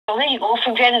Well, there you go,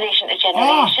 from generation to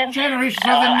Oh, generation. generation. So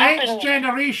the next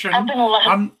generation... I've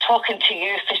been talking to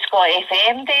you for Scott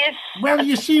FM days. Well,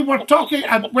 you see, we're talking...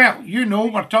 well, you know,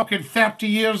 we're talking 30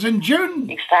 years in June.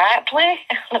 Exactly.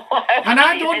 And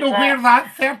I don't know where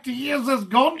that 30 years has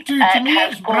gone to. To me,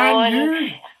 it's brand new.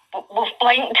 We've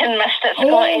blinked and missed it, Scotty.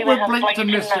 Oh, we've blinked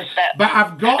and missed it. But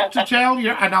I've got to tell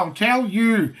you, and I'll tell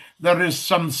you, there is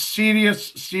some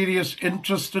serious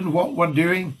interest in what we're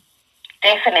doing.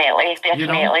 Definitely. You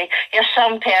know? You're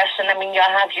some person. I mean, you've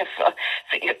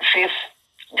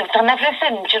done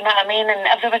everything. Do you know what I mean? And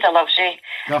everybody loves you.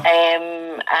 Yeah.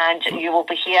 And you will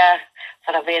be here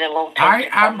for a very long time.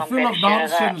 I am full of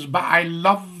nonsense, but I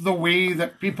love the way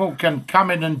that people can come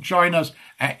in and join us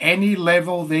at any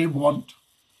level they want.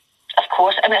 Of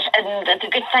course, and the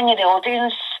good thing in the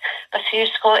audience with you,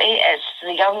 Scotty, is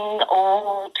the young,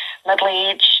 old,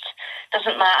 middle-aged.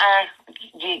 Doesn't matter.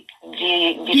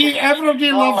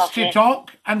 Everybody loves to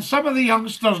talk, and some of the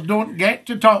youngsters don't get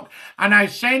to talk. And I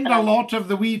send a lot of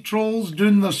the wee trolls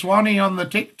doing the Swanee on the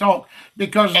TikTok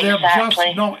because they're just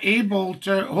not able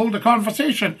to hold a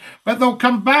conversation. But they'll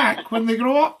come back when they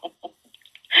grow up.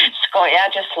 Scotty, I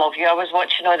just love you. I was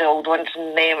watching all the old ones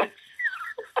and them.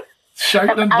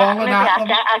 Shouting and bawling at them.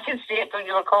 I can see it when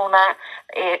you were calling that.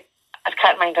 I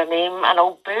can't mind her name, an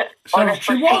old boot. So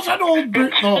honestly, she was an old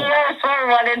boot, though. Yes, we're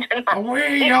running to a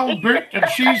wee old boot, and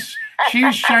she's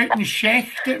shouting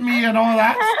shecht at me and all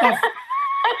that stuff.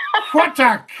 What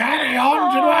a carry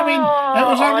on, do you know what I mean? It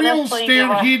was a real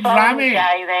stairhead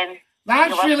rammy.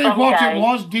 That's really what it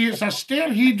was, dear. It's a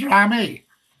stairhead rammy.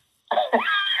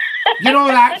 You know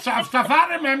that sort of stuff.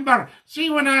 I remember, see,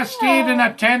 when I stayed in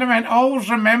a tenement, I always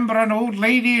remember an old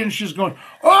lady and she's going,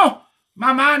 oh,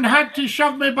 my man had to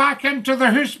shove me back into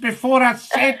the house before I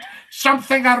said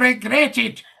something I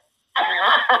regretted.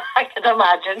 I can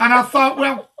imagine. And I thought,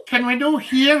 well, can we not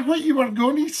hear what you were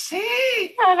going to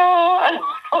say? I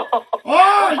know.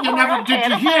 Oh, did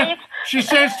you hear? She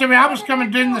says to me, I was coming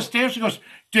down the stairs, she goes,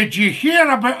 did you hear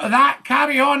about that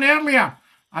carry on earlier?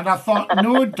 And I thought,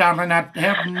 no, darling, I'd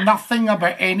heard nothing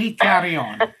about any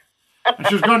carry-on. And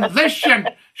she's going, this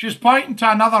shouldn't. She's pointing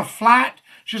to another flat.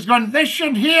 She's going, this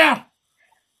shouldn't here.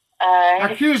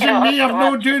 Accusing me of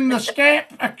not doing the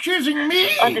step. Accusing me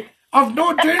of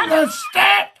not doing the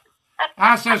step.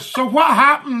 I says, so what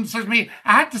happened? Says me,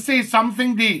 I had to say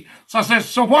something, Dee. So I says,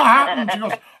 so what happened? She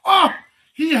goes, oh,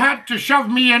 he had to shove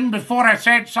me in before I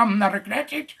said something I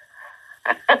regretted.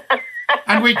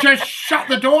 And we just shut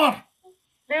the door.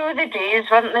 They were the days,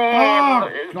 weren't they? Oh,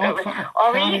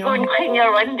 or when you go and clean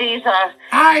your windies.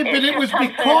 Aye, but it was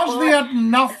because they had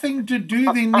nothing to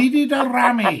do. They needed a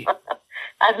rammy.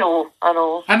 I know.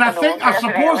 And I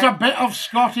suppose a bit of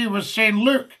Scotty was saying,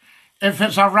 look, if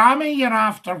it's a rammy you're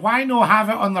after, why not have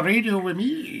it on the radio with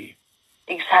me?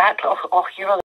 Exactly. Oh, you're